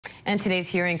And today's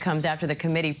hearing comes after the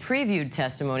committee previewed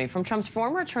testimony from Trump's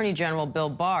former Attorney General Bill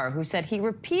Barr, who said he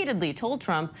repeatedly told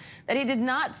Trump that he did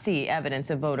not see evidence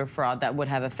of voter fraud that would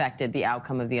have affected the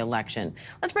outcome of the election.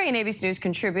 Let's bring in ABC News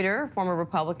contributor, former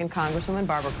Republican Congresswoman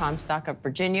Barbara Comstock of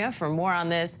Virginia for more on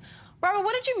this. Barbara,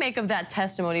 what did you make of that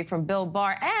testimony from Bill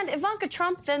Barr and Ivanka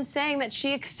Trump then saying that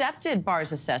she accepted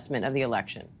Barr's assessment of the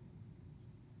election?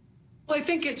 Well, I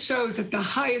think it shows at the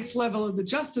highest level of the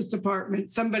Justice Department,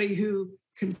 somebody who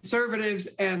conservatives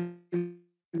and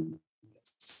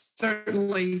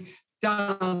certainly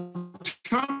Donald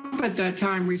Trump at that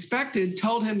time respected,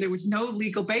 told him there was no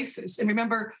legal basis. And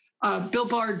remember, Bill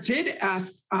Barr did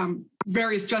ask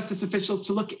various justice officials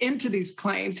to look into these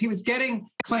claims. He was getting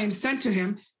claims sent to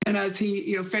him. And as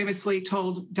he famously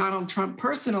told Donald Trump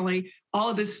personally, all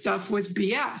of this stuff was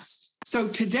BS. So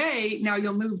today, now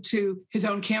you'll move to his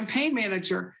own campaign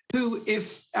manager, who,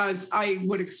 if as I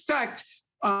would expect,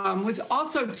 was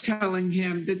also telling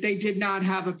him that they did not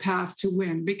have a path to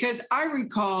win. Because I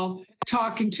recall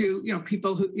talking to,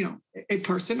 people who, a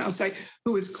person, I'll say,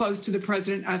 who was close to the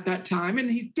president at that time. And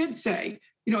he did say,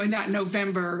 in that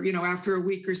November, after a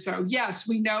week or so, yes,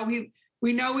 we know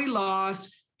he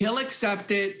lost. He'll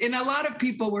accept it. And a lot of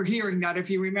people were hearing that,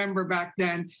 if you remember back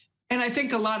then. And I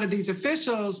think a lot of these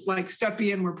officials like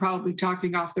Stepien were probably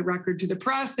talking off the record to the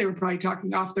press. They were probably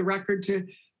talking off the record to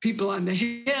people on the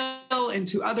Hill and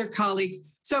to other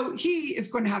colleagues. So he is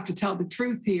going to have to tell the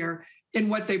truth here in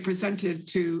what they presented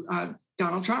to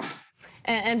Donald Trump.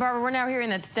 And Barbara, we're now hearing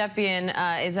that Stepien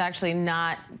is actually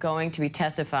not going to be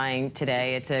testifying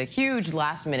today. It's a huge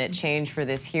last-minute change for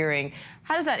this hearing.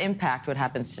 How does that impact what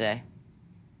happens today?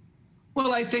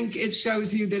 Well, I think it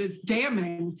shows you that it's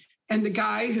damning. And the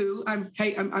guy who,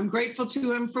 I'm grateful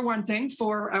to him for one thing,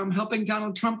 for helping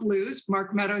Donald Trump lose.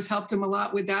 Mark Meadows helped him a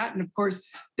lot with that. And of course,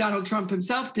 Donald Trump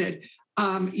himself did.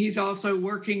 He's also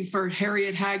working for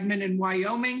Harriet Hagman in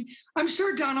Wyoming. I'm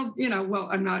sure Donald,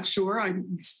 I'm not sure.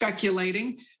 I'm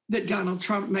speculating that Donald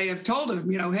Trump may have told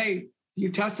him, hey, you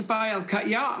testify, I'll cut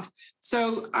you off.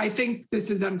 So I think this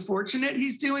is unfortunate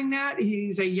he's doing that.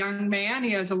 He's a young man.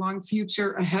 He has a long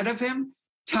future ahead of him.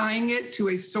 Tying it to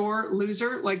a sore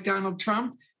loser like Donald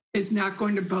Trump is not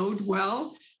going to bode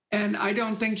well. And I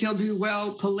don't think he'll do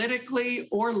well politically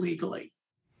or legally.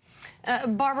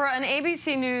 Barbara, an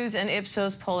ABC News and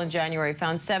Ipsos poll in January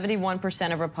found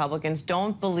 71% of Republicans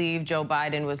don't believe Joe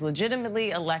Biden was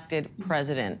legitimately elected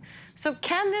president. So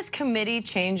can this committee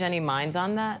change any minds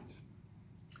on that?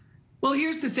 Well,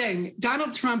 here's the thing.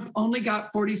 Donald Trump only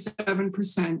got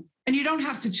 47%. And you don't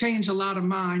have to change a lot of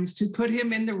minds to put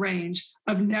him in the range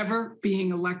of never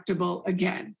being electable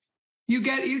again.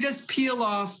 You just peel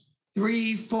off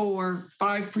 3, 4,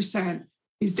 5%.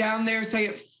 He's down there, say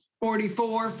at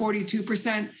 44,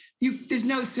 42%. There's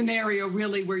no scenario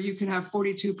really where you can have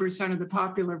 42% of the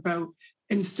popular vote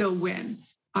and still win.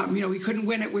 He couldn't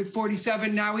win it with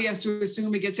 47. Now he has to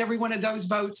assume he gets every one of those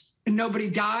votes and nobody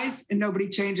dies and nobody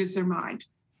changes their mind.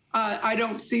 I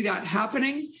don't see that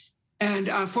happening.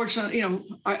 And fortunately,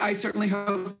 I certainly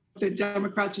hope that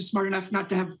Democrats are smart enough not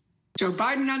to have Joe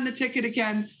Biden on the ticket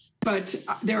again. But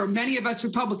there are many of us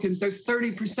Republicans, those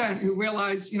 30% who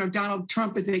realize, Donald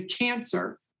Trump is a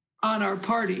cancer on our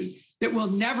party, that will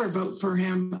never vote for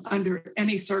him under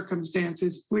any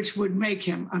circumstances, which would make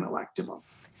him unelectable.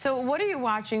 So what are you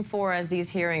watching for as these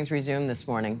hearings resume this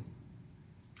morning?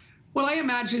 Well, I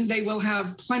imagine they will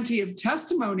have plenty of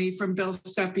testimony from Bill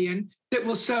Stepien that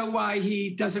will show why he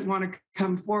doesn't want to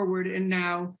come forward and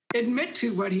now admit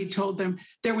to what he told them.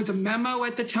 There was a memo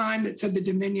at the time that said the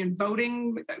Dominion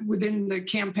voting within the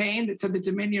campaign that said the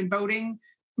Dominion voting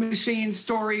machine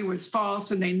story was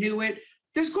false and they knew it.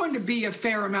 There's going to be a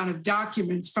fair amount of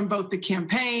documents from both the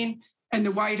campaign and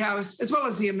the White House, as well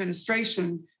as the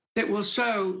administration, that will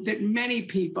show that many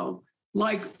people,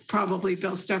 like probably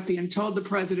Bill Stepien, told the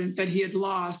president that he had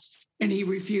lost and he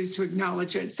refused to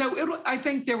acknowledge it. So I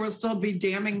think there will still be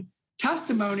damning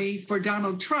testimony for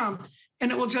Donald Trump,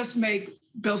 and it will just make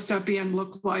Bill Stepien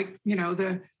look like,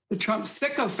 the Trump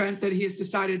sycophant that he has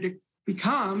decided to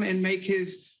become and make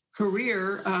his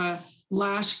career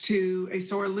lash to a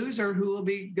sore loser who will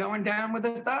be going down with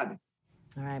a thud.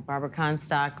 All right, Barbara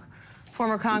Comstock,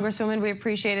 former Congresswoman, we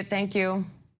appreciate it. Thank you.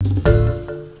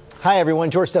 Hi, everyone.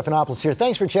 George Stephanopoulos here.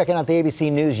 Thanks for checking out the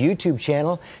ABC News YouTube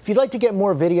channel. If you'd like to get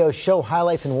more videos, show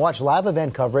highlights, and watch live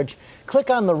event coverage,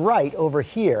 click on the right over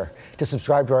here to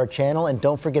subscribe to our channel. And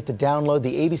don't forget to download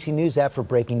the ABC News app for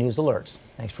breaking news alerts.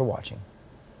 Thanks for watching.